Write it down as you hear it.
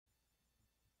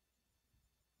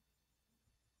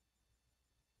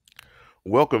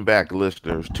Welcome back,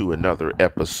 listeners, to another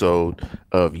episode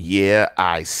of Yeah,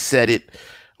 I Said It.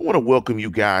 I want to welcome you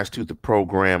guys to the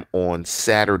program on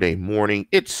Saturday morning.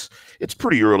 It's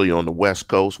pretty early on the West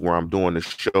Coast where I'm doing the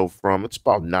show from. It's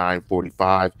about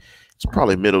 9:45. It's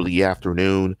probably middle of the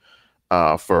afternoon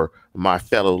for my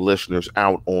fellow listeners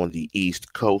out on the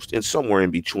East Coast and somewhere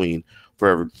in between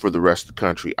for the rest of the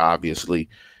country, obviously.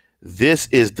 This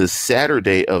is the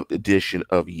Saturday edition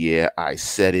of Yeah, I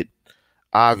Said It.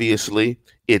 Obviously,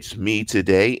 it's me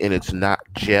today, and it's not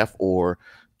Jeff or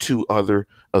two other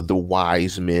of the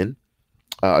wise men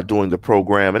doing the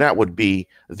program, and that would be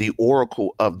the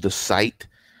oracle of the site,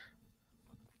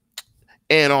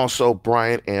 and also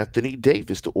Brian Anthony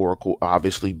Davis, the oracle,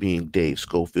 obviously being Dave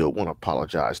Schofield. Want to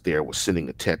apologize there. Was sending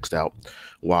a text out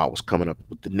while I was coming up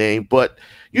with the name, but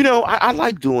I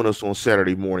like doing this on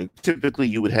Saturday morning. Typically,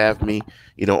 you would have me,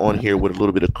 on here with a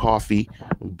little bit of coffee,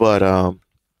 but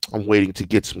I'm waiting to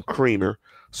get some creamer.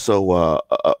 So,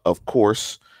 of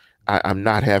course, I'm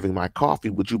not having my coffee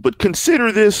with you. But consider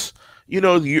this,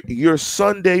 your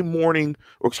Sunday morning,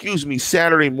 or excuse me,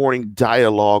 Saturday morning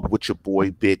dialogue with your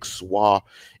boy Big Swa,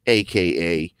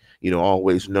 aka,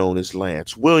 always known as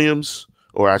Lance Williams,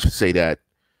 or I should say that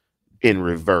in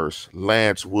reverse.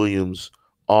 Lance Williams,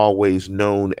 always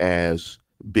known as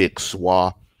Big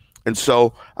Swa. And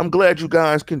so I'm glad you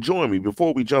guys can join me.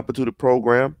 Before we jump into the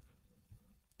program,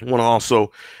 I want to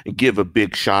also give a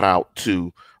big shout out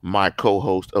to my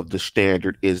co-host of the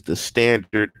Standard is the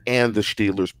Standard and the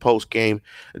Steelers post game,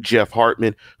 Jeff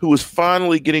Hartman, who is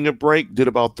finally getting a break. Did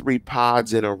about 3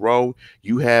 pods in a row.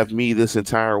 You have me this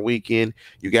entire weekend.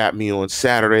 You got me on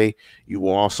Saturday. You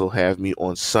will also have me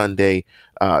on Sunday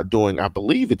doing, I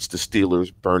believe it's the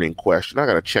Steelers burning question. I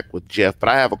got to check with Jeff, but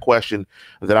I have a question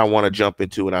that I want to jump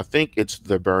into, and I think it's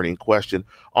the burning question.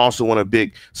 Also want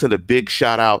to send a big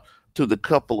shout out to the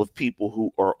couple of people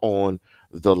who are on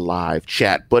the live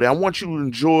chat. But I want you to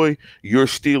enjoy your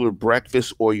Steeler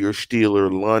breakfast or your Steeler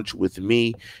lunch with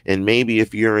me. And maybe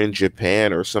if you're in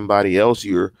Japan or somebody else,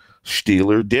 your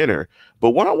Steeler dinner.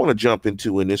 But what I want to jump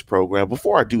into in this program,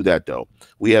 before I do that though,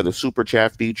 we have the super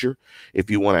chat feature.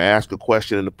 If you want to ask a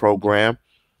question in the program,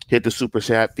 hit the super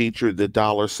chat feature, the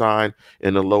 $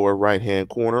 in the lower right hand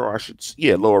corner, or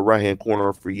lower right hand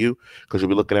corner for you, because you'll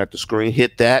be looking at the screen.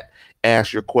 Hit that,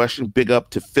 ask your question. Big up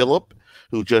to Philip,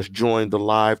 who just joined the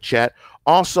live chat.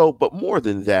 Also, but more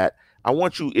than that, I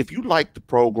want you, if you like the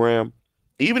program,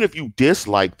 even if you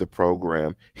dislike the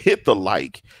program, hit the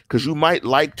like, because you might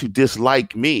like to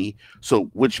dislike me, so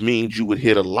which means you would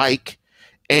hit a like.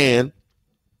 And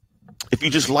if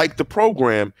you just like the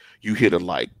program, you hit a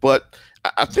like. But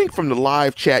I think from the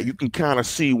live chat, you can kind of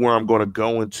see where I'm going to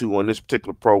go into on this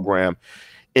particular program.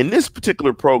 In this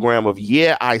particular program of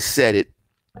Yeah, I Said It.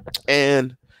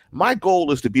 And my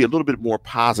goal is to be a little bit more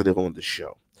positive on the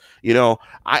show.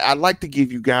 I like to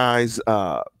give you guys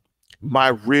my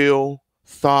real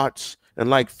thoughts. And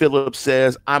like Philip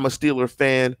says, I'm a Steeler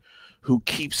fan who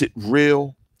keeps it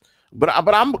real. But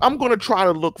I'm going to try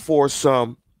to look for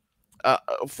some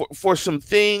for some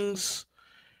things,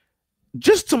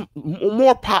 just some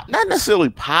more not necessarily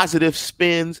positive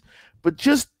spins, but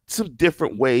just some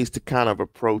different ways to kind of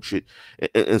approach it,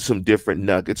 and some different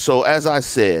nuggets. So as I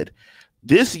said,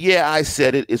 this Yeah, I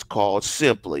Said It is called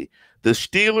simply the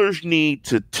Steelers need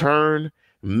to turn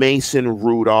Mason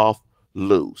Rudolph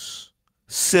loose.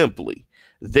 Simply,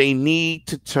 they need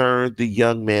to turn the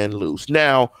young man loose.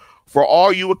 Now, for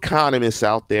all you economists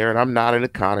out there, and I'm not an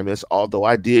economist, although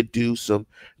I did do some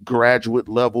graduate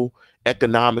level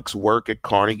economics work at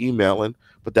Carnegie Mellon,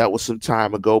 but that was some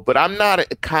time ago. But I'm not an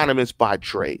economist by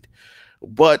trade.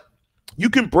 But you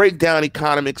can break down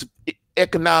economics,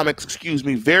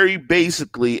 very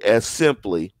basically as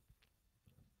simply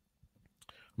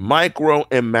micro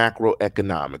and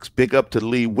macroeconomics. Big up to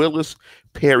Lee Willis,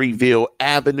 Perryville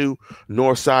Avenue,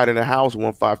 North Side of the house,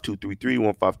 15233,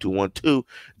 15212.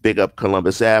 Big up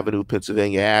Columbus Avenue,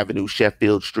 Pennsylvania Avenue,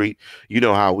 Sheffield Street. You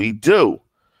know how we do.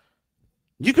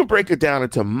 You can break it down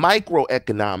into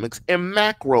microeconomics and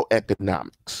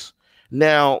macroeconomics.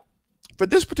 Now, for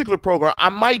this particular program, I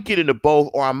might get into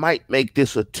both, or I might make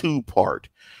this a two-part.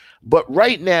 But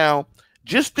right now,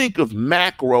 just think of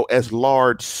macro as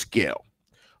large scale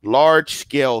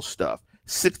stuff,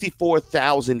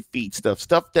 64,000 feet stuff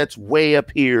that's way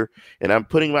up here. And I'm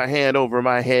putting my hand over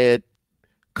my head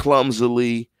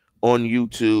clumsily on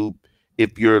YouTube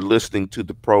if you're listening to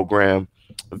the program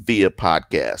via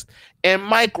podcast. And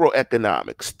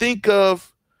microeconomics, think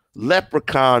of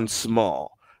Leprechaun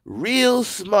small, real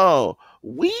small,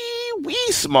 wee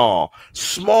small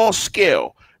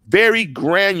scale, very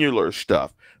granular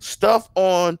stuff. stuff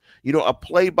on, a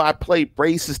play-by-play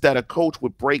basis that a coach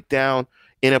would break down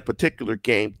in a particular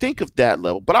game. Think of that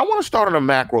level. But I want to start on a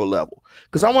macro level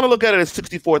because I want to look at it at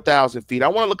 64,000 feet. I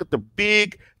want to look at the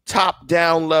big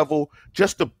top-down level,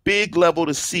 just the big level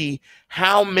to see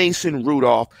how Mason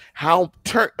Rudolph,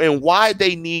 and why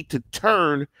they need to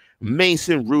turn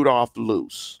Mason Rudolph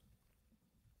loose.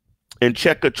 In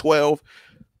Checker 12,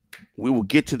 we will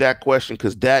get to that question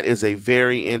because that is a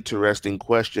very interesting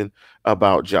question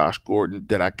about Josh Gordon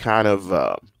that I kind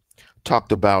of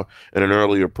talked about in an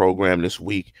earlier program this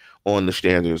week on The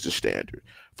Standard is the Standard.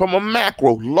 From a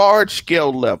macro,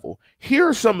 large-scale level, here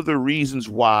are some of the reasons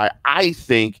why I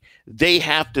think they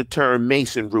have to turn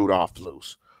Mason Rudolph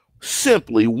loose.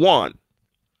 Simply, one,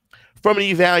 from an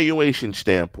evaluation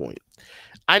standpoint,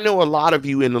 I know a lot of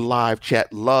you in the live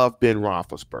chat love Ben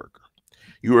Roethlisberger.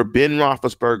 You are Ben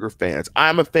Roethlisberger fans.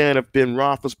 I'm a fan of Ben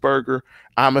Roethlisberger.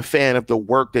 I'm a fan of the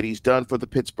work that he's done for the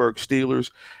Pittsburgh Steelers.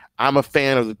 I'm a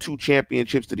fan of the 2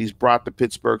 championships that he's brought the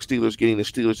Pittsburgh Steelers, getting the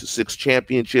Steelers to 6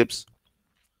 championships.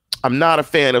 I'm not a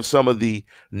fan of some of the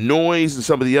noise and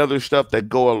some of the other stuff that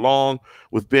go along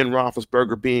with Ben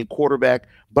Roethlisberger being quarterback,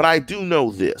 but I do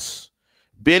know this.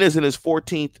 Ben is in his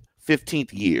 14th,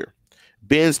 15th year.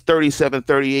 Ben's 37,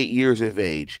 38 years of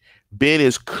age. Ben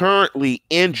is currently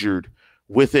injured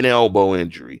with an elbow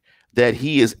injury that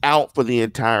he is out for the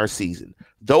entire season.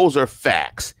 Those are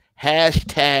facts.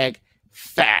 Hashtag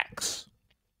facts.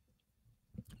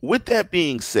 With that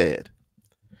being said,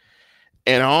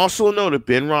 and I also know that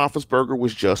Ben Roethlisberger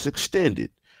was just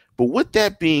extended, but with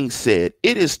that being said,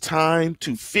 it is time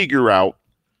to figure out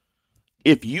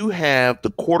if you have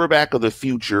the quarterback of the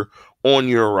future on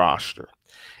your roster.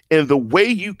 And the way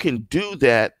you can do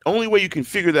that, only way you can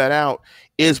figure that out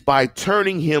is by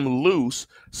turning him loose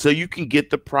so you can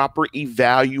get the proper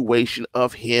evaluation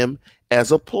of him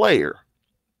as a player.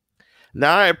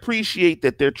 Now, I appreciate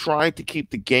that they're trying to keep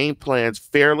the game plans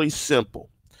fairly simple.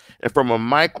 And from a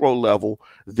micro level,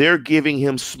 they're giving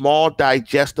him small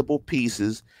digestible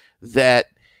pieces that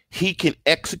he can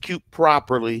execute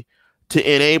properly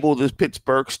to enable the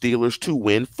Pittsburgh Steelers to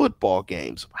win football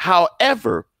games.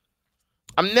 However,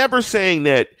 I'm never saying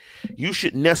that you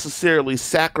should necessarily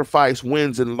sacrifice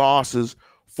wins and losses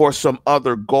for some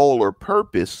other goal or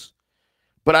purpose,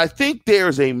 but I think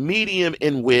there's a medium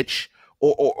in which,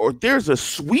 or there's a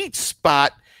sweet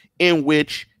spot in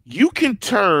which you can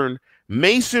turn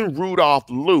Mason Rudolph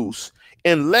loose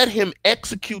and let him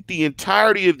execute the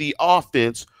entirety of the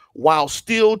offense while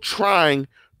still trying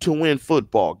to win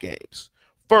football games.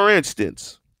 For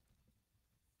instance,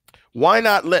 why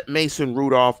not let Mason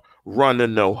Rudolph run the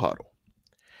no huddle?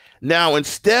 Now,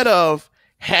 instead of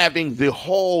having the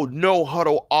whole no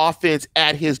huddle offense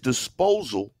at his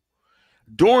disposal,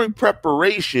 during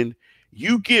preparation,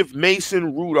 you give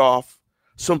Mason Rudolph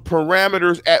some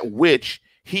parameters at which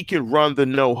he can run the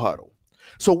no huddle.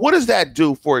 So what does that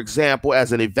do, for example,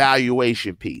 as an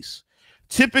evaluation piece?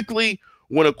 Typically,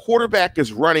 when a quarterback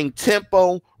is running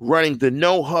tempo, running the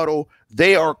no huddle,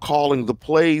 they are calling the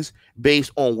plays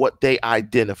based on what they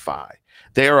identify.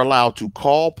 They are allowed to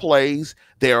call plays.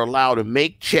 They are allowed to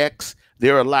make checks.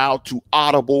 They're allowed to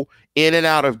audible in and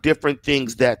out of different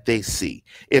things that they see.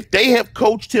 If they have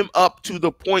coached him up to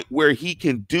the point where he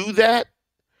can do that,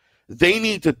 they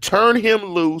need to turn him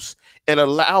loose and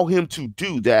allow him to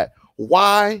do that.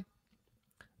 Why?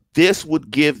 This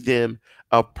would give them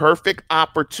a perfect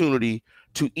opportunity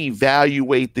to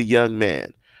evaluate the young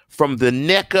man from the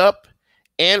neck up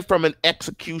and from an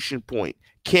execution point.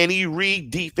 Can he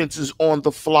read defenses on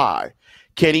the fly?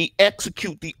 Can he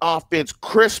execute the offense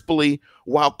crisply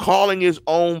while calling his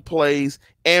own plays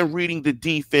and reading the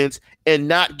defense and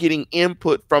not getting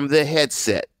input from the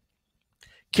headset?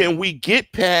 Can we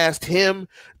get past him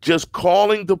just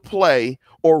calling the play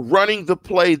or running the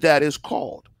play that is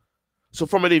called? So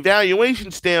from an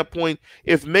evaluation standpoint,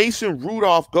 if Mason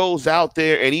Rudolph goes out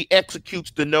there and he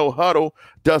executes the no huddle,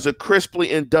 does it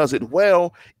crisply and does it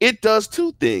well, it does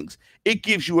two things. It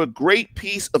gives you a great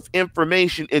piece of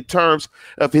information in terms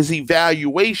of his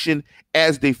evaluation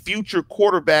as the future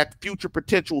quarterback, future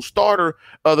potential starter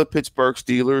of the Pittsburgh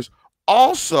Steelers.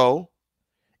 Also,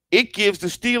 it gives the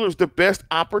Steelers the best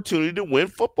opportunity to win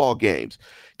football games.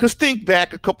 Because think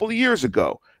back a couple of years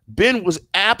ago, Ben was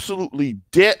absolutely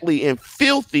deadly and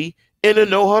filthy in a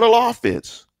no-huddle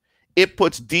offense. It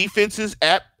puts defenses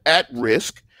at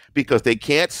risk because they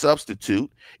can't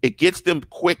substitute. It gets them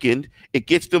quickened. It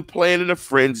gets them playing in a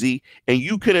frenzy, and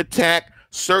you can attack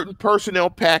certain personnel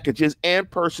packages and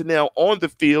personnel on the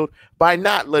field by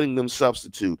not letting them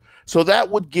substitute. So that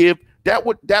would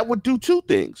do two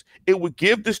things. It would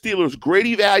give the Steelers great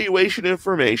evaluation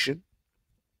information,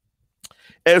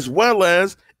 as well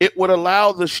as it would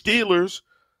allow the Steelers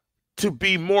to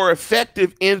be more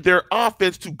effective in their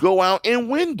offense to go out and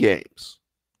win games.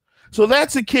 So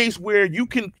that's a case where you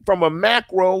can, from a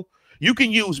macro, you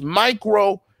can use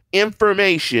micro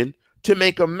information to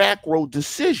make a macro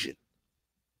decision.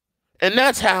 And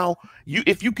that's how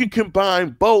if you can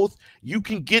combine both, you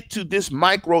can get to this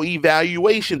micro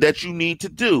evaluation that you need to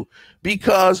do.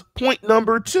 Because point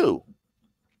number 2,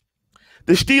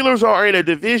 the Steelers are in a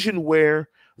division where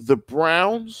the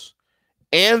Browns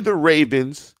and the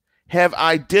Ravens have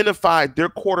identified their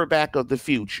quarterback of the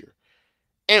future.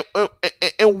 And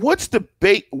what's the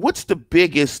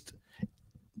biggest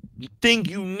thing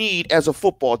you need as a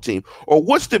football team? Or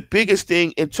what's the biggest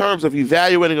thing in terms of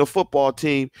evaluating a football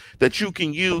team that you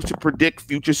can use to predict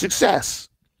future success?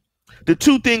 The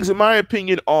 2 things, in my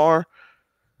opinion, are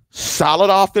solid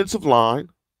offensive line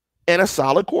and a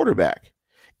solid quarterback.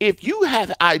 If you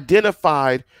have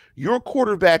identified your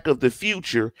quarterback of the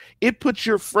future, it puts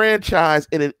your franchise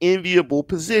in an enviable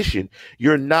position.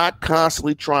 You're not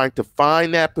constantly trying to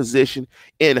find that position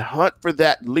and hunt for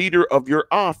that leader of your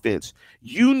offense.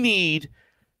 You need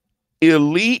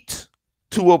elite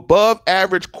to above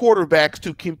average quarterbacks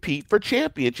to compete for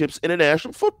championships in the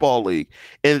National Football League.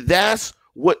 And that's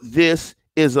what this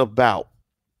is about.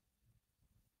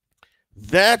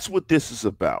 That's what this is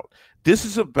about. This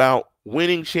is about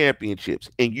winning championships,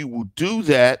 and you will do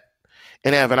that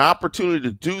and have an opportunity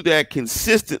to do that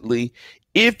consistently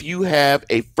if you have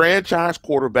a franchise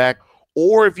quarterback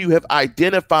or if you have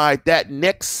identified that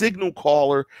next signal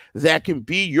caller that can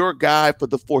be your guy for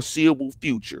the foreseeable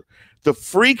future. The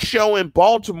freak show in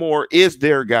Baltimore is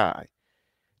their guy.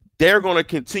 They're going to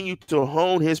continue to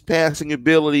hone his passing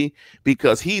ability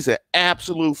because he's an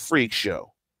absolute freak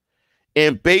show.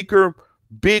 And Baker,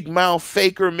 Big Mouth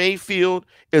Faker Mayfield,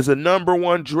 is a number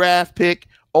 1 draft pick,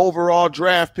 overall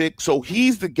draft pick. So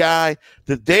he's the guy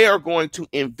that they are going to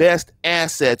invest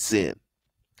assets in.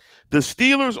 The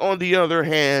Steelers, on the other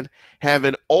hand, have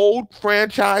an old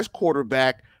franchise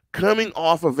quarterback coming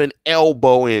off of an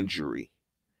elbow injury.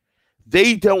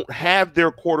 They don't have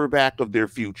their quarterback of their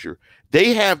future.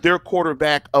 They have their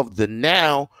quarterback of the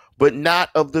now, but not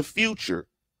of the future.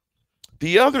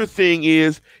 The other thing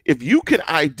is, if you can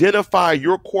identify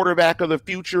your quarterback of the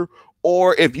future,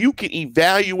 or if you can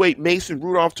evaluate Mason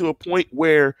Rudolph to a point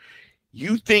where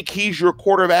you think he's your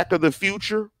quarterback of the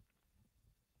future,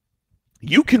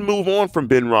 you can move on from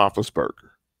Ben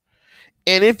Roethlisberger.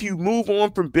 And if you move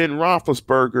on from Ben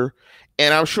Roethlisberger,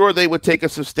 and I'm sure they would take a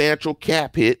substantial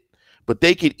cap hit, but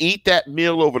they could eat that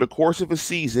meal over the course of a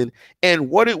season. And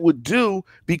what it would do,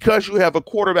 because you have a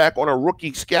quarterback on a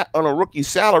rookie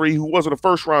salary who wasn't a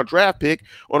first-round draft pick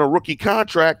on a rookie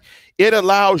contract, it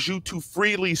allows you to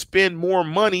freely spend more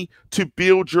money to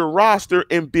build your roster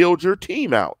and build your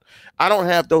team out. I don't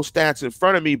have those stats in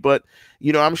front of me, but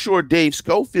I'm sure Dave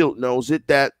Schofield knows it,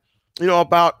 that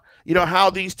about how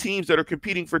these teams that are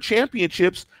competing for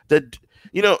championships, that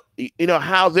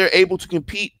how they're able to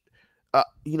compete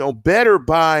better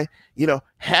by,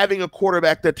 having a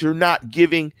quarterback that you're not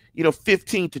giving,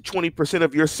 15 to 20%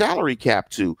 of your salary cap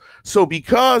to. So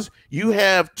because you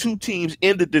have 2 teams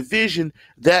in the division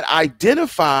that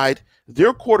identified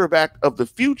their quarterback of the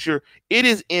future, it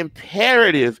is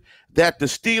imperative that the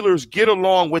Steelers get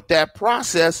along with that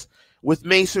process with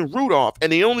Mason Rudolph.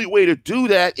 And the only way to do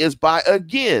that is by,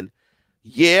 again,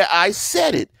 I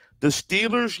said it, the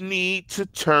Steelers need to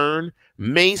turn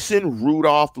Mason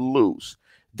Rudolph loose.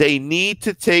 They need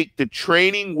to take the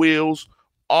training wheels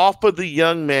off of the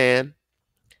young man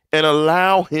and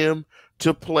allow him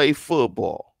to play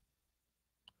football.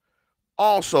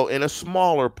 Also, in a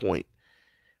smaller point,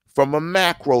 from a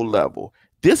macro level,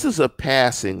 this is a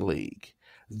passing league.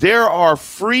 There are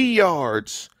free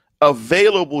yards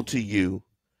available to you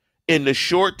in the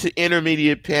short to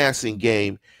intermediate passing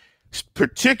game,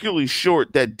 particularly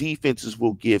short, that defenses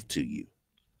will give to you.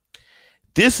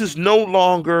 This is no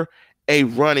longer a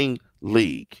running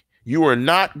league. You are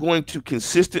not going to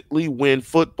consistently win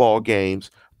football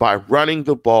games by running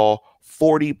the ball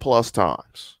 40 plus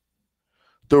times.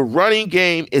 The running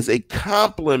game is a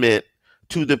complement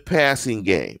to the passing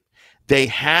game. They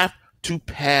have to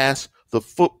pass the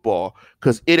football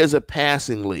because it is a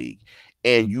passing league.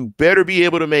 And you better be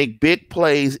able to make big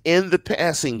plays in the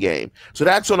passing game. So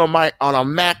that's on a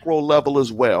macro level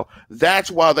as well.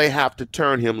 That's why they have to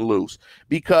turn him loose.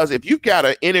 Because if you've got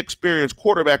an inexperienced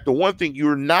quarterback, the one thing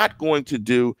you're not going to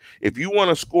do if you want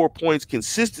to score points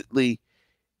consistently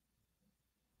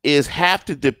is have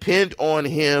to depend on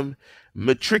him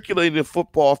matriculating the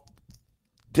football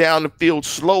down the field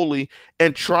slowly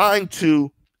and trying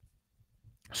to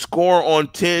Score on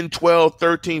 10, 12,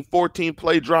 13, 14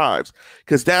 play drives,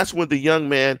 because that's when the young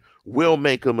man will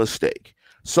make a mistake.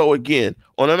 So, again,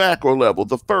 on a macro level,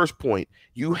 the first point,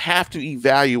 you have to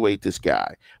evaluate this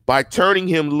guy. By turning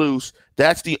him loose,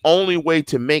 that's the only way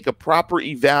to make a proper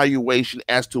evaluation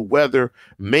as to whether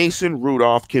Mason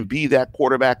Rudolph can be that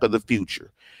quarterback of the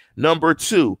future. Number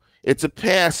two, it's a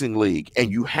passing league,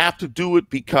 and you have to do it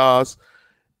because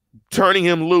turning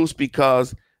him loose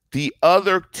because the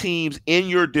other teams in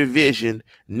your division,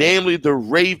 namely the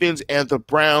Ravens and the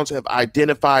Browns, have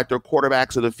identified their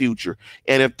quarterbacks of the future.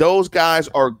 And if those guys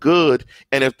are good,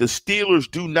 and if the Steelers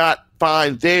do not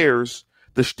find theirs,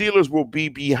 the Steelers will be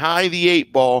behind the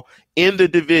eight ball in the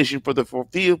division for the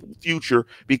foreseeable future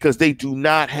because they do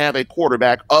not have a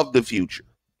quarterback of the future.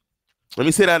 Let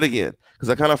me say that again because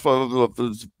I kind of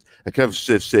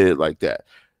said it like that.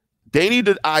 They need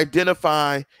to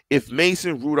identify if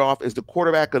Mason Rudolph is the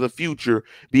quarterback of the future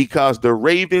because the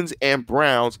Ravens and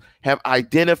Browns have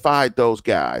identified those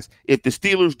guys. If the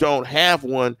Steelers don't have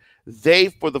one, they,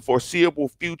 for the foreseeable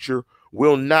future,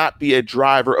 will not be a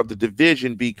driver of the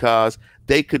division because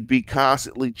they could be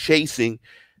constantly chasing,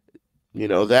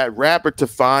 that rabbit to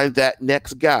find that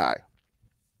next guy.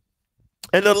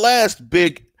 And the last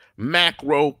big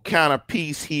macro kind of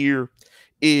piece here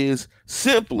is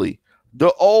simply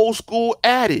the old school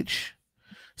adage,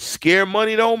 scare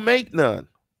money don't make none.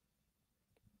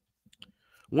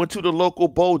 Went to the local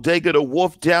bodega to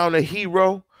wolf down a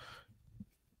hero.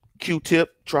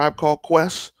 Q-Tip, Tribe Called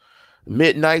Quest.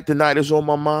 Midnight, the night is on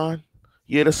my mind.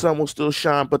 Yeah, the sun will still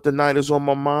shine, but the night is on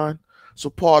my mind. So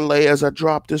parlay as I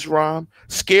drop this rhyme.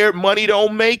 Scared money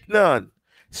don't make none.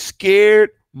 Scared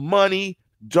money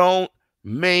don't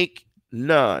make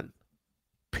none.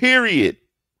 Period.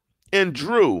 And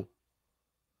Drew,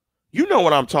 you know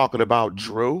what I'm talking about,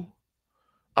 Drew.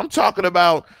 I'm talking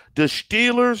about the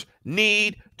Steelers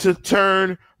need to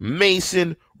turn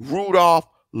Mason Rudolph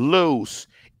loose.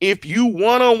 If you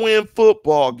want to win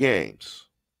football games,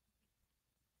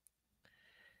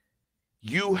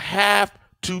 you have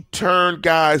to turn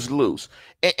guys loose.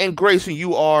 And Grayson,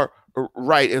 you are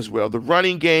right as well. The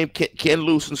running game can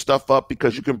loosen stuff up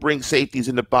because you can bring safeties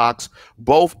in the box.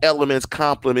 Both elements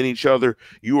complement each other.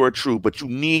 You are true, but you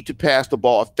need to pass the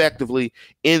ball effectively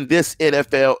in this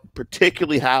NFL,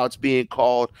 particularly how it's being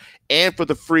called, and for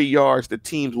the free yards that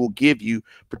teams will give you,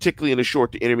 particularly in the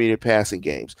short to intermediate passing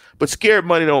games. But scared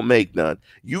money don't make none.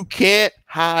 You can't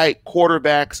hide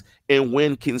quarterbacks and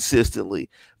win consistently.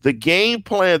 The game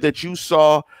plan that you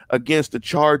saw against the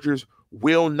Chargers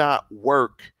will not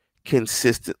work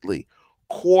consistently.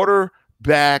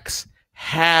 Quarterbacks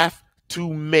have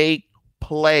to make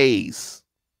plays.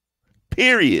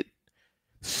 Period.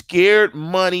 Scared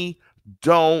money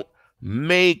don't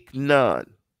make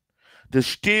none. The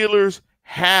Steelers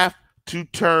have to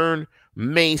turn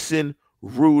Mason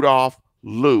Rudolph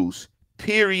loose.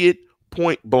 Period.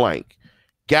 Point blank.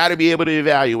 Got to be able to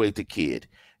evaluate the kid.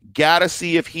 Got to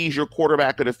see if he's your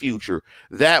quarterback of the future.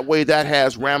 That way, that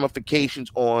has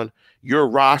ramifications on your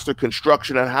roster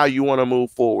construction and how you want to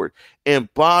move forward.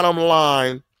 And bottom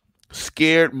line,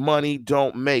 scared money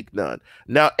don't make none.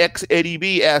 Now, Eddie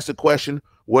B asked the question,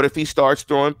 what if he starts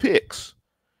throwing picks?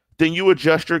 Then you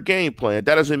adjust your game plan.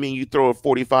 That doesn't mean you throw it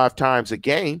 45 times a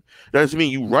game. That doesn't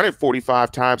mean you run it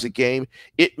 45 times a game.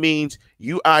 It means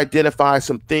you identify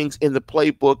some things in the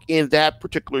playbook in that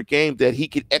particular game that he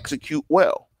can execute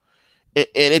well. And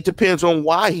it depends on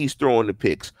why he's throwing the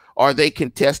picks. Are they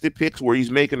contested picks where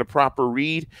he's making a proper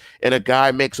read and a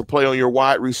guy makes a play on your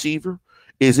wide receiver?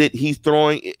 Is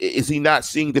he not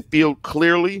seeing the field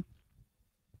clearly?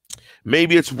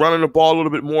 Maybe it's running the ball a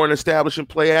little bit more and establishing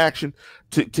play action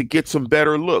to get some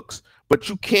better looks. But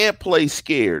you can't play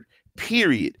scared,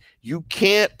 period. You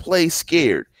can't play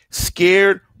scared.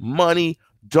 Scared money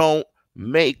don't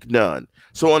make none.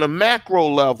 So on a macro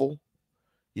level,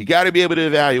 you got to be able to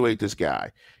evaluate this guy.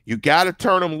 You got to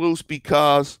turn him loose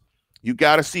because you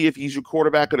got to see if he's your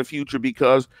quarterback of the future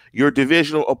because your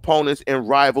divisional opponents and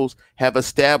rivals have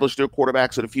established their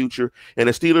quarterbacks of the future, and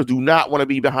the Steelers do not want to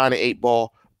be behind the eight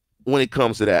ball when it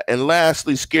comes to that. And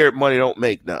lastly, scared money don't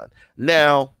make none.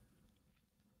 Now,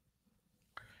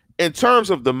 in terms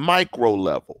of the micro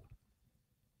level,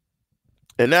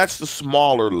 and that's the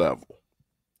smaller level,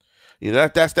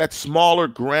 that's that smaller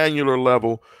granular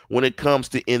level when it comes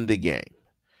to in the game.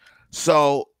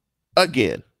 So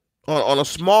again, on a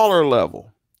smaller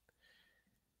level,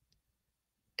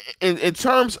 in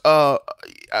terms of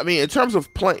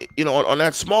play, on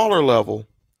that smaller level,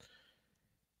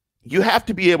 you have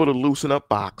to be able to loosen up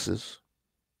boxes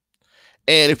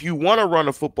And if you want to run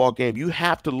a football game, you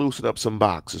have to loosen up some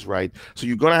boxes, right? So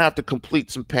you're going to have to complete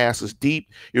some passes deep.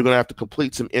 You're going to have to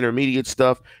complete some intermediate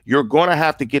stuff. You're going to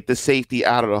have to get the safety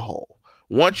out of the hole.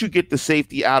 Once you get the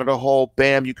safety out of the hole,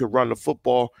 bam, you can run the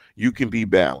football. You can be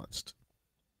balanced.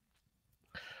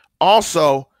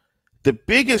 Also, the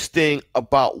biggest thing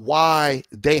about why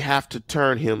they have to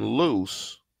turn him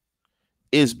loose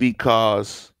is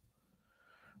because,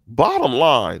 bottom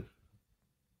line,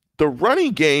 the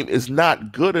running game is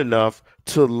not good enough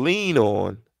to lean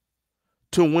on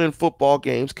to win football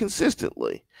games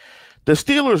consistently. The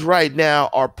Steelers right now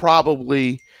are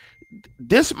probably,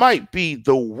 this might be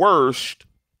the worst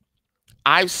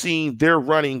I've seen their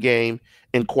running game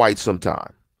in quite some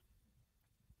time.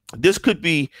 This could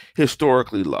be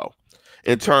historically low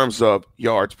in terms of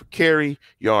yards per carry,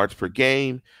 yards per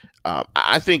game.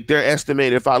 I think they're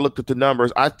estimated, if I looked at the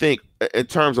numbers, I think in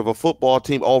terms of a football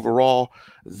team overall,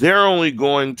 they're only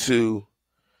going to,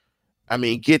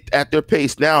 get at their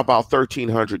pace now about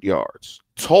 1,300 yards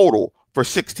total for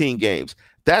 16 games.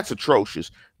 That's atrocious.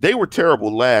 They were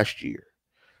terrible last year.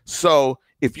 So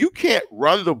if you can't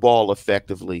run the ball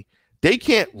effectively, they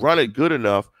can't run it good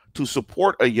enough to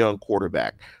support a young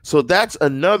quarterback. So that's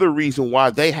another reason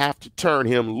why they have to turn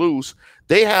him loose.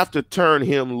 They have to turn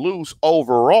him loose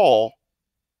overall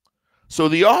so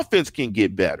the offense can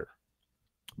get better.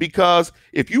 Because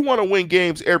if you want to win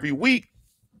games every week,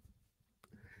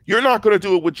 you're not going to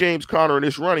do it with James Conner in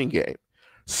this running game.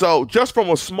 So just from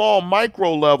a small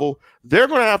micro level, they're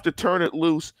going to have to turn it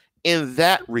loose in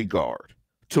that regard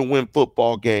to win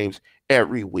football games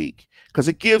every week, because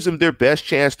it gives them their best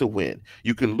chance to win.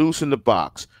 You can loosen the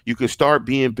box. You can start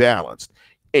being balanced.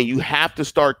 And you have to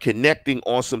start connecting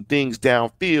on some things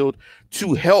downfield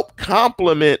to help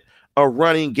complement a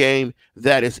running game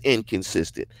that is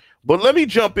inconsistent. But let me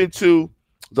jump into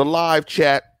the live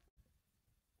chat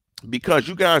because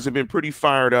you guys have been pretty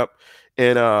fired up.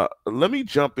 And let me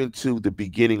jump into the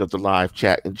beginning of the live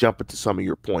chat and jump into some of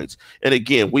your points. And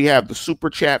again, we have the super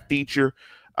chat feature.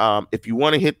 If you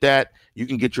want to hit that, you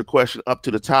can get your question up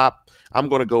to the top. I'm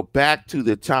going to go back to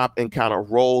the top and kind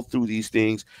of roll through these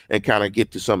things and kind of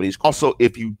get to some of these. Also,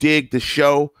 if you dig the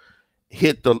show,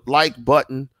 hit the like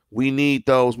button. We need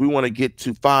those. We want to get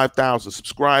to 5,000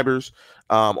 subscribers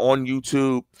on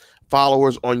YouTube,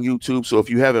 followers on YouTube. So if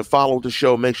you haven't followed the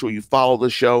show, make sure you follow the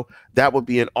show. That would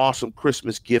be an awesome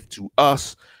Christmas gift to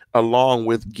us, along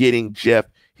with getting Jeff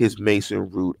his Mason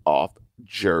Rudolph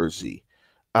jersey.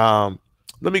 Let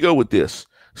me go with this.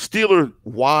 Steeler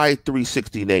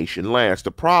Y360 Nation. Lance,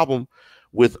 the problem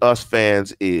with us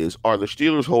fans is, are the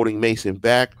Steelers holding Mason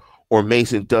back, or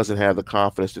Mason doesn't have the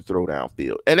confidence to throw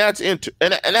downfield? And that's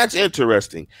that's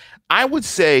interesting. I would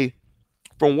say,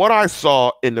 from what I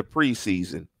saw in the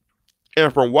preseason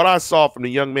and from what I saw from the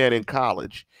young man in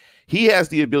college, he has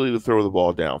the ability to throw the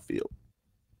ball downfield.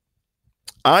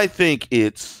 I think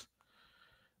it's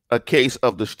a case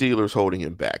of the Steelers holding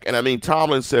him back. And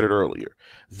Tomlin said it earlier,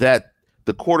 that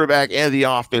the quarterback and the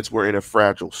offense were in a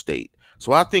fragile state.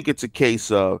 So I think it's a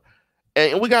case of,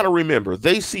 and we got to remember,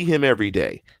 they see him every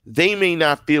day. They may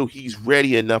not feel he's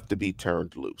ready enough to be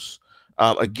turned loose.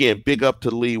 Again, big up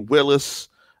to Lee Willis.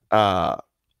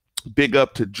 Big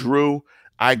up to Drew.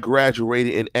 I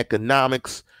graduated in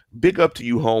economics. Big up to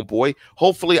you, homeboy.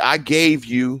 Hopefully I gave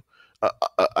you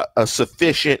a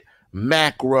sufficient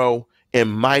macro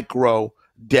and micro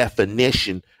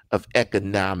definition of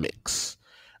economics.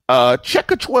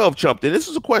 Checker 12 jumped in. This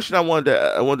is a question I wanted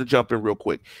to jump in real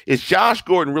quick. Is Josh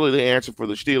Gordon really the answer for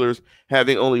the Steelers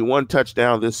having only one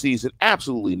touchdown this season?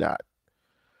 Absolutely not.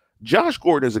 Josh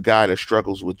Gordon is a guy that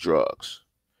struggles with drugs.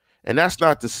 And that's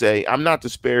not to say, I'm not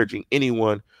disparaging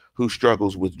anyone who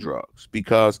struggles with drugs,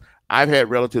 because I've had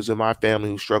relatives in my family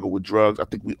who struggle with drugs. I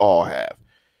think we all have.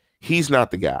 He's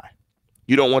not the guy.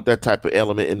 You don't want that type of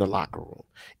element in the locker room.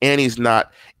 And he's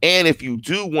not. And if you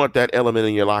do want that element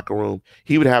in your locker room,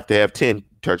 he would have to have 10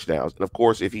 touchdowns. And of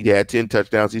course, if he had 10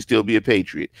 touchdowns, he'd still be a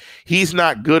Patriot. He's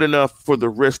not good enough for the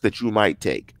risk that you might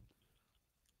take.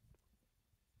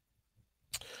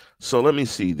 So let me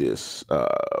see this.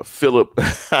 Philip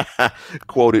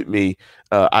quoted me,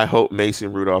 I hope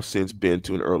Mason Rudolph sends Ben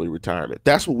to an early retirement.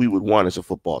 That's what we would want as a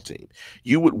football team.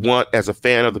 You would want, as a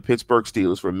fan of the Pittsburgh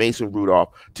Steelers, for Mason Rudolph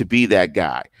to be that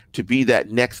guy, to be that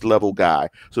next level guy.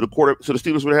 So the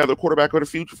Steelers would have their quarterback of the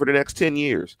future for the next 10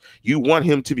 years. You want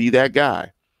him to be that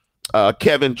guy.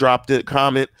 Kevin dropped a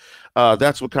comment.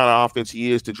 That's what kind of offense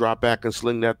he is, to drop back and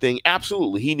sling that thing.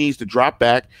 Absolutely. He needs to drop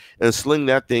back and sling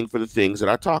that thing for the things that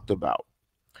I talked about.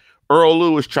 Earl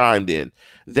Lewis chimed in.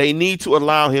 They need to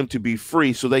allow him to be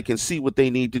free so they can see what they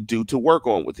need to do to work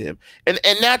on with him. And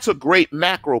that's a great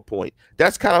macro point.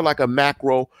 That's kind of like a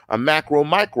macro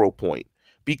micro point.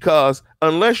 Because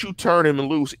unless you turn him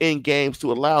loose in games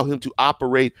to allow him to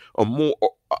operate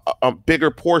a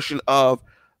bigger portion of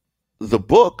the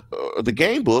book, the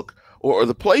game book, or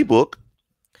the playbook,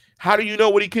 how do you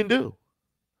know what he can do?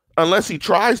 Unless he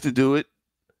tries to do it,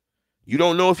 you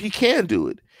don't know if he can do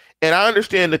it. And I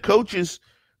understand the coaches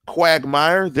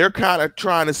quagmire. They're kind of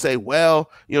trying to say,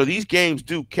 well, these games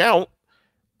do count.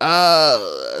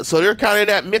 So they're kind of in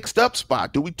that mixed up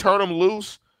spot. Do we turn him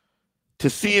loose to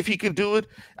see if he can do it?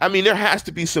 I mean, there has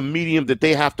to be some medium that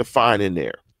they have to find in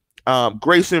there.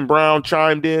 Grayson Brown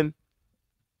chimed in.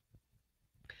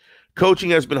 Coaching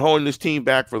has been holding this team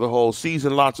back for the whole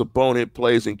season. Lots of bonehead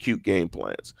plays and cute game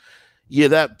plans. Yeah,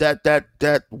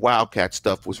 that Wildcat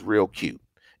stuff was real cute.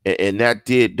 And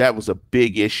that was a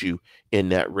big issue in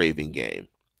that Raven game.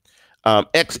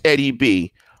 Eddie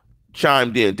B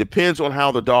chimed in. Depends on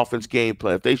how the Dolphins game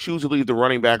plan. If they choose to leave the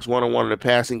running backs one-on-one in the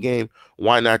passing game,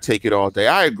 why not take it all day?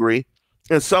 I agree.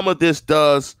 And some of this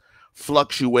does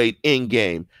fluctuate in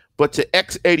game. But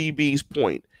to Eddie B's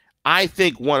point, I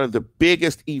think one of the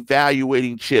biggest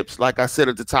evaluating chips, like I said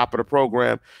at the top of the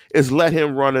program, is let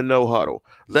him run a no huddle.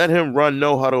 Let him run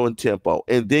no huddle and tempo.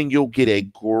 And then you'll get a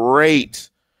great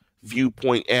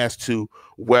viewpoint as to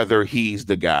whether he's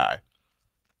the guy.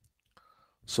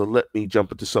 So let me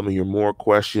jump into some of your more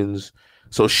questions.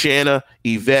 So Shanna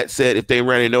Yvette said, if they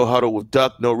ran a no huddle with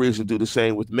Duck, no reason to do the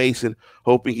same with Mason,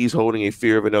 hoping he's holding a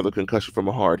fear of another concussion from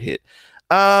a hard hit.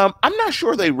 I'm not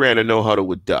sure they ran a no huddle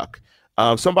with Duck.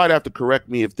 Somebody have to correct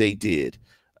me if they did.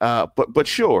 But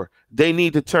sure, they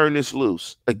need to turn this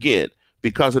loose again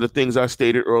because of the things I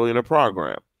stated earlier in the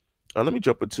program. Let me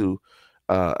jump into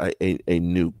a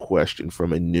new question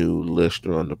from a new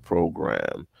listener on the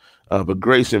program. But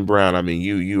Grayson Brown, I mean,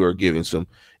 you are giving some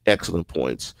excellent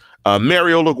points.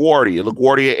 Mario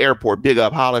LaGuardia Airport, big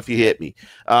up, holla if you hit me.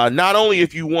 Not only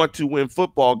if you want to win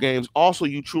football games, also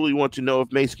you truly want to know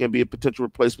if Mason can be a potential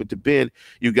replacement to Ben,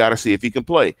 you got to see if he can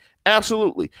play.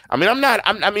 Absolutely. I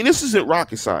mean, this isn't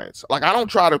rocket science. Like, I don't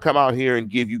try to come out here and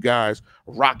give you guys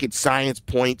rocket science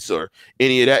points or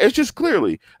any of that. It's just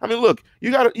clearly, I mean, look,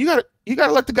 you gotta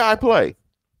let the guy play.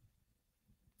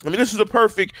 I mean, this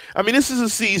is a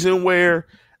season where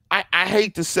I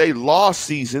hate to say lost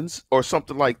seasons or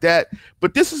something like that,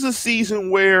 but this is a season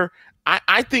where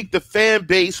I think the fan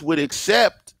base would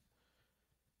accept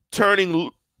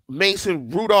turning Mason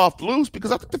Rudolph loose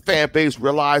because I think the fan base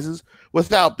realizes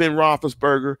without Ben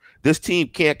Roethlisberger, this team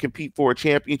can't compete for a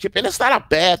championship. And it's not a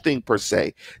bad thing per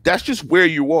se. That's just where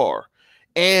you are.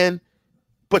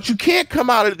 But you can't come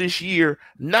out of this year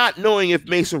not knowing if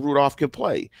Mason Rudolph can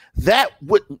play. That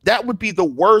would be the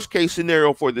worst case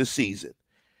scenario for this season.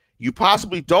 You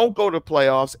possibly don't go to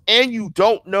playoffs, and you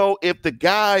don't know if the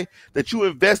guy that you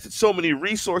invested so many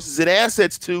resources and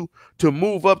assets to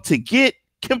move up to get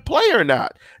can play or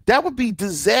not. That would be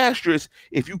disastrous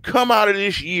if you come out of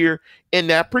this year in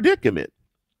that predicament.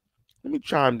 Let me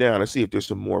chime down and see if there's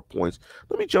some more points.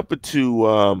 Let me jump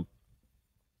into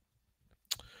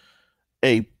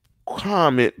a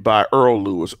comment by Earl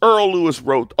Lewis. Earl Lewis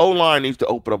wrote, O-line needs to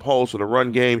open up holes for the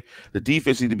run game. The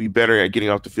defense needs to be better at getting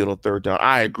off the field on third down.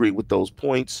 I agree with those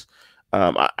points.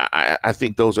 I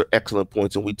think those are excellent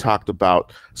points, and we talked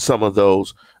about some of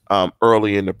those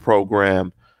early in the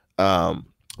program.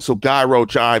 So Gyro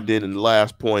chimed in the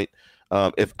last point.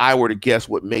 If I were to guess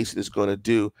what Mason is going to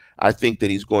do, I think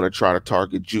that he's going to try to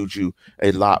target Juju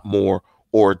a lot more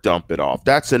or dump it off.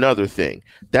 That's another thing.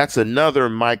 That's another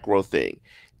micro thing.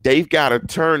 They've got to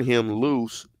turn him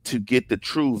loose to get the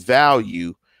true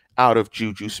value out of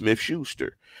Juju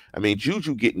Smith-Schuster. I mean,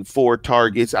 Juju getting 4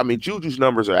 targets. I mean, Juju's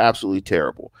numbers are absolutely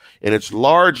terrible. And it's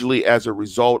largely as a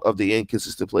result of the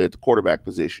inconsistent play at the quarterback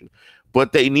position.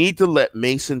 But they need to let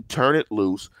Mason turn it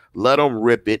loose, let him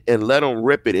rip it, and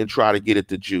try to get it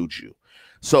to Juju.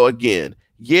 So again,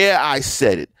 yeah, I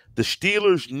said it. The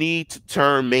Steelers need to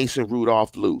turn Mason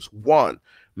Rudolph loose. 1,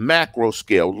 macro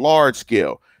scale, large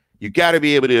scale. You got to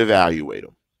be able to evaluate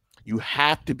them. You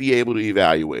have to be able to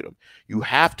evaluate them. You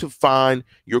have to find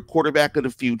your quarterback of the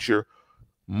future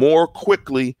more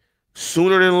quickly,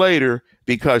 sooner than later,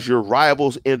 because your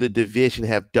rivals in the division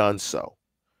have done so.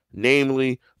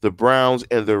 Namely, the Browns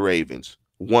and the Ravens.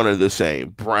 One of the same.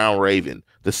 Brown Raven,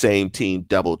 the same team,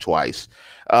 double twice.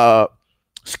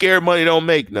 Scared money don't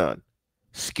make none.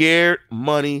 Scared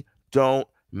money don't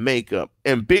make up.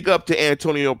 And big up to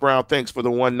Antonio Brown. Thanks for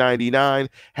the 199.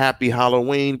 Happy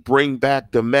Halloween. Bring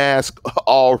back the mask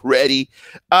already.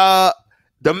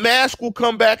 The mask will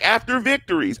come back after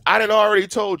victories. I done already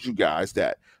told you guys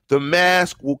that. The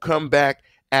mask will come back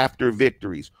after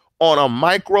victories. On a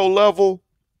micro level,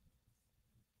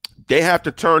 they have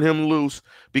to turn him loose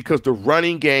because the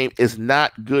running game is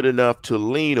not good enough to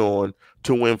lean on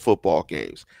to win football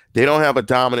games. They don't have a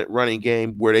dominant running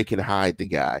game where they can hide the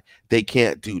guy. They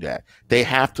can't do that. They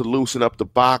have to loosen up the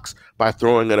box by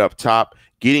throwing it up top,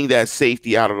 getting that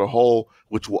safety out of the hole,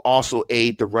 which will also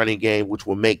aid the running game, which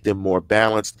will make them more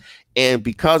balanced. And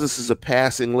because this is a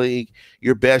passing league,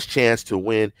 your best chance to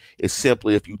win is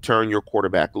simply if you turn your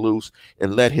quarterback loose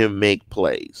and let him make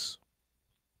plays.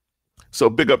 So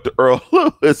big up to Earl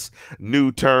Lewis,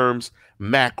 new terms,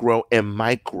 macro and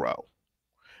micro.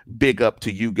 Big up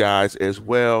to you guys as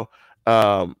well.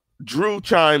 Drew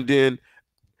chimed in.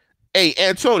 Hey,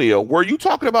 Antonio, were you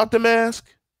talking about the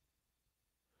mask?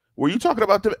 Were you talking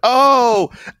about the?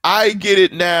 Oh, I get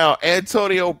it now.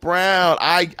 Antonio Brown.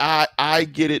 I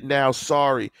get it now.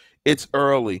 Sorry, it's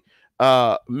early.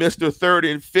 Mr. Third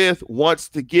and Fifth wants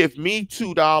to give me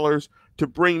 $2 to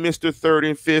bring Mr. Third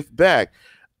and Fifth back.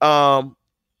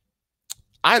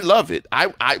 I love it.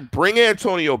 I bring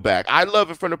Antonio back. I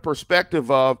love it from the perspective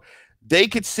of they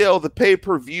could sell the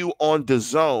pay-per-view on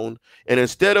DAZN, and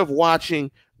instead of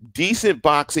watching decent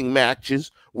boxing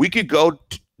matches, we could go.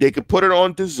 They could put it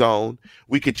on DAZN.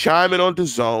 We could chime in on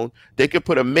DAZN. They could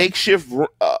put a makeshift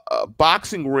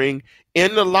boxing ring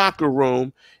in the locker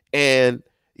room, and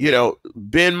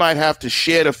Ben might have to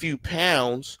shed a few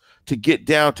pounds to get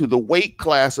down to the weight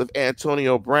class of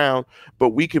Antonio Brown, but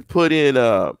we could put in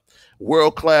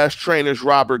world-class trainers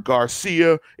Robert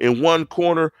Garcia in one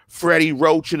corner, Freddie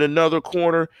Roach in another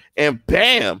corner, and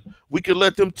bam, we could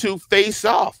let them two face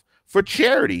off for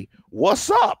charity. What's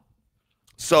up?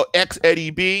 So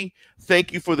Eddie B,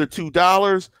 thank you for the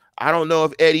 $2. I don't know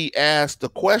if Eddie asked the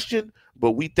question,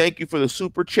 but we thank you for the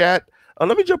super chat.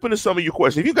 Let me jump into some of your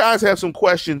questions. If you guys have some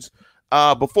questions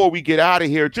before we get out of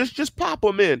here, just pop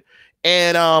them in.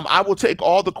 And I will take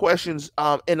all the questions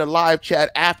in the live chat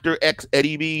after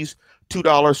Eddie B's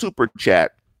 $2 super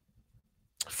chat.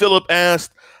 Philip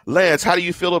asked, Lance, how do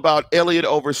you feel about Elliott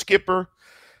over Skipper?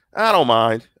 I don't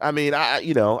mind. I mean, I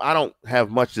don't have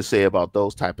much to say about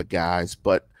those type of guys,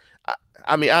 but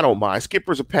I don't mind.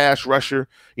 Skipper's a pass rusher.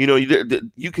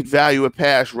 You could value a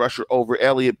pass rusher over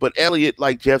Elliott, but Elliott,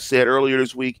 like Jeff said earlier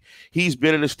this week, he's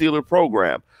been in the Steeler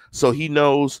program, so he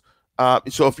knows.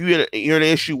 So if you're in an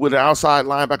issue with an outside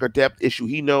linebacker depth issue,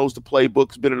 he knows the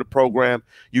playbook's been in the program.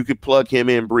 You could plug him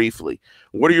in briefly.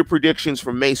 What are your predictions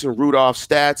for Mason Rudolph's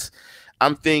stats?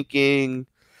 I'm thinking,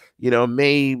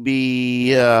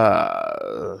 maybe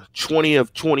 20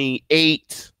 of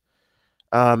 28,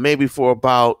 maybe for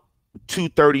about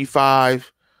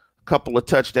 235, a couple of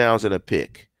touchdowns and a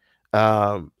pick.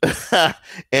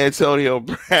 Antonio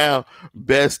Brown,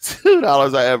 best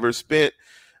 $2 I ever spent.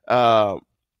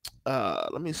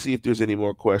 Let me see if there's any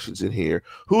more questions in here.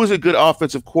 Who is a good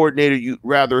offensive coordinator you'd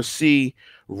rather see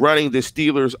running the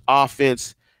Steelers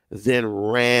offense than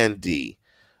Randy?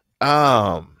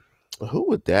 Who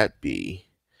would that be?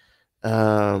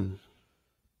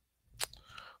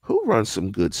 Who runs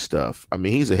some good stuff? I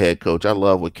mean, he's a head coach. I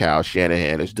love what Kyle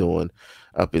Shanahan is doing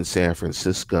up in San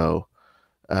Francisco.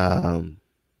 Give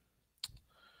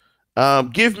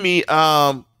me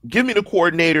the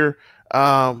coordinator,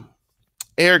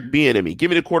 Eric Bieniemy. Give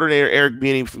me the coordinator, Eric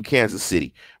Bieniemy from Kansas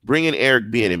City. Bring in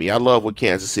Eric Bieniemy. I love what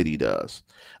Kansas City does.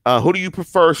 Who do you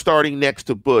prefer starting next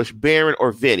to Bush, Barron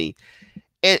or Vinny?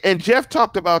 And Jeff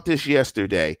talked about this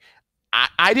yesterday.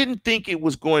 I didn't think it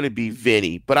was going to be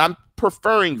Vinny, but I'm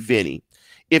preferring Vinny.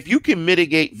 If you can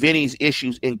mitigate Vinny's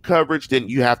issues in coverage, then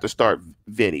you have to start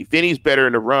Vinny. Vinny's better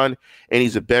in the run, and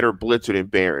he's a better blitzer than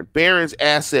Barron. Barron's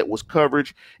asset was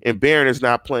coverage, and Barron is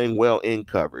not playing well in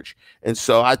coverage. And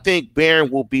so I think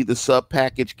Barron will be the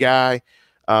sub-package guy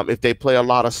if they play a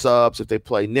lot of subs, if they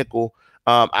play nickel.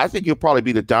 I think he'll probably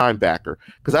be the dime backer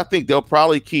because I think they'll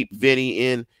probably keep Vinny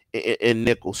in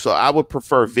nickel. So I would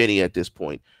prefer Vinny at this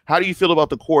point. How do you feel about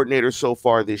the coordinator so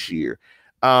far this year?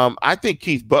 I think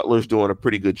Keith Butler's doing a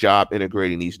pretty good job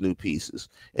integrating these new pieces,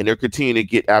 and they're continuing to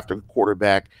get after the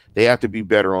quarterback. They have to be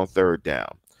better on third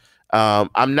down.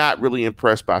 I'm not really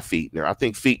impressed by Fichtner. I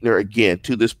think Fichtner, again,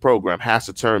 to this program, has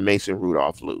to turn Mason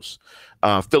Rudolph loose.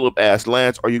 Philip asked,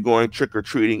 Lance, are you going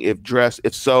trick-or-treating? If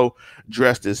so,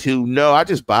 dressed as who? No, I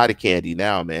just buy the candy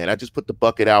now, man. I just put the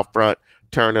bucket out front,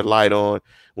 turn the light on.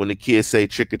 When the kids say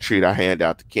trick-or-treat, I hand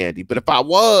out the candy. But if I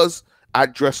was,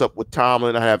 I'd dress up with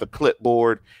Tomlin. I'd have a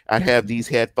clipboard. I'd have these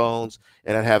headphones,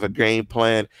 and I'd have a game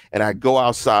plan, and I'd go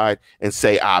outside and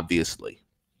say, obviously.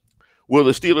 Will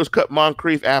the Steelers cut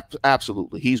Moncrief?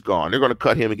 Absolutely. He's gone. They're going to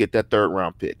cut him and get that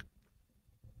third-round pick.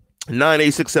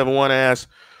 98671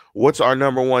 asks, what's our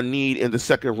number one need in the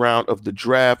second round of the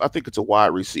draft? I think it's a wide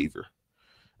receiver,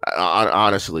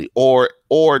 honestly. Or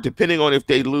depending on if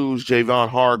they lose Javon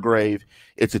Hargrave,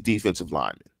 it's a defensive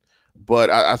lineman.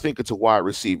 But I think it's a wide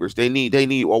receivers. They need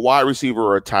a wide receiver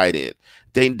or a tight end.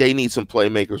 They need some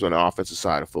playmakers on the offensive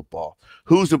side of football.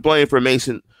 Who's to blame for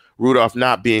Mason Rudolph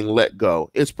not being let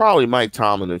go? It's probably Mike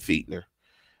Tomlin and Fichtner.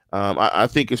 I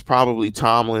think it's probably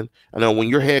Tomlin. I know when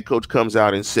your head coach comes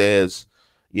out and says,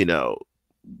 you know,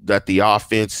 that the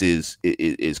offense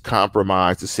is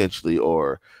compromised essentially,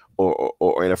 or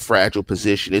in a fragile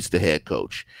position, it's the head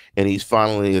coach, and he's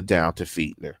finally down to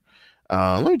Fichtner.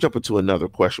 Let me jump into another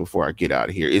question before I get out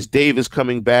of here. Is Davis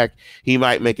coming back? He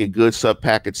might make a good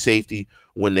sub-package safety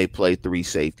when they play three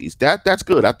safeties. That's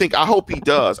good. I hope he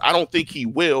does. I don't think he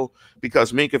will,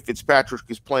 because Minkah Fitzpatrick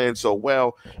is playing so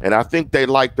well, and I think they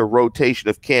like the rotation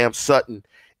of Cam Sutton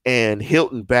and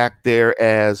Hilton back there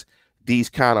as these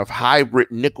kind of hybrid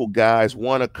nickel guys,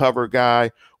 one a cover guy,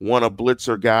 one a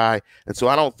blitzer guy, and so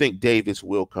I don't think Davis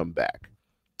will come back.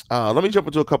 Let me jump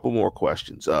into a couple more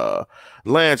questions.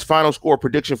 Lance, final score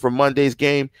prediction for Monday's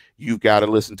game. You've got to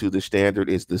listen to The Standard.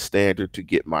 It's The Standard to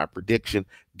get my prediction.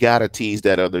 Got to tease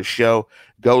that other show.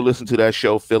 Go listen to that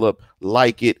show, Philip.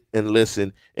 Like it and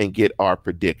listen and get our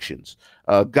predictions.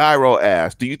 Gyro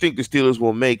asks, do you think the Steelers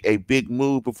will make a big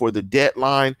move before the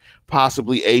deadline?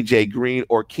 Possibly A.J. Green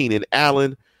or Keenan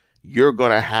Allen? You're going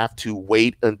to have to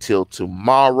wait until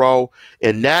tomorrow.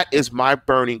 And that is my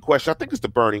burning question. I think it's the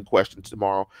burning question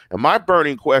tomorrow. And my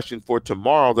burning question for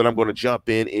tomorrow that I'm going to jump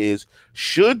in is,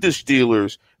 should the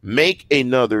Steelers make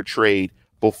another trade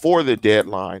before the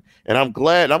deadline? And I'm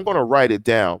glad, I'm going to write it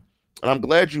down. And I'm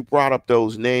glad you brought up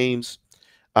those names.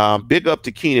 Big up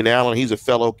to Keenan Allen. He's a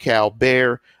fellow Cal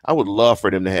Bear. I would love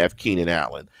for them to have Keenan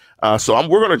Allen. We're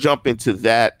going to jump into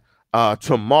that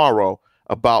tomorrow,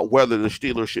 about whether the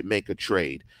Steelers should make a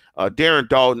trade. Darren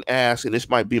Dalton asks, and this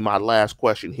might be my last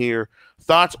question here,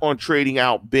 thoughts on trading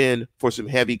out Ben for some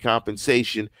heavy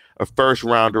compensation, a first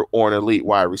rounder or an elite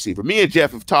wide receiver? Me and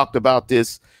Jeff have talked about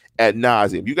this ad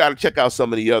nauseum. You got to check out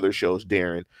some of the other shows,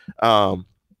 Darren. I'm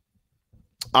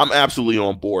absolutely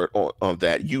on board on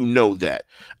that. You know that.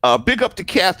 Big up to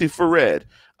Kathy Fared.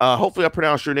 Hopefully I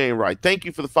pronounced your name right. Thank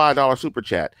you for the $5 super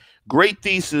chat. Great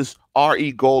thesis,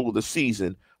 RE goal of the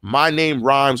season. My name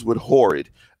rhymes with horrid.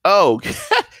 Oh,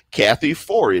 Kathy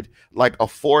Forrid, like a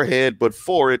forehead, but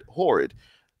forward horrid.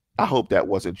 I hope that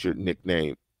wasn't your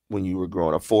nickname when you were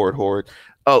growing up, forward horrid.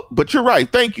 Oh, but you're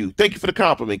right. Thank you. Thank you for the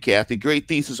compliment, Kathy. Great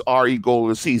thesis, RE goal of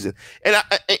the season.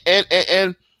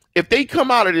 And if they come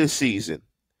out of this season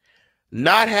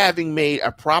not having made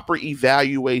a proper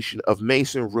evaluation of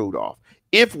Mason Rudolph,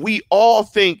 if we all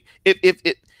think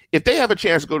if they have a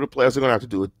chance to go to the playoffs, they're going to have to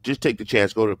do it. Just take the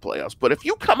chance, go to the playoffs. But if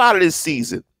you come out of this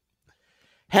season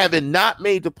having not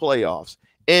made the playoffs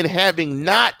and having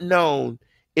not known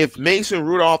if Mason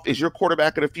Rudolph is your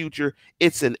quarterback of the future,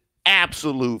 it's an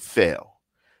absolute fail.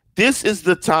 This is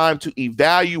the time to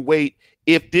evaluate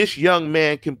if this young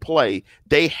man can play.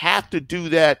 They have to do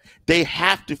that. They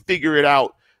have to figure it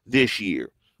out this year.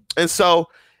 And so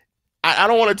I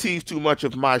don't want to tease too much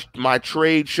of my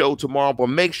trade show tomorrow, but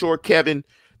make sure, Kevin,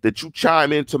 that you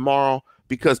chime in tomorrow,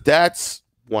 because that's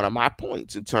one of my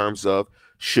points in terms of,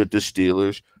 should the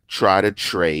Steelers try to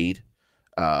trade,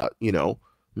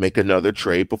 make another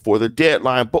trade before the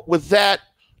deadline. But with that,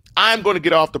 I'm going to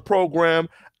get off the program.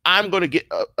 I'm going to get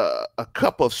a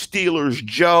cup of Steelers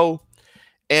Joe.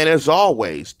 And as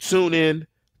always, tune in,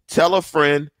 tell a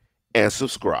friend, and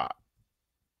subscribe.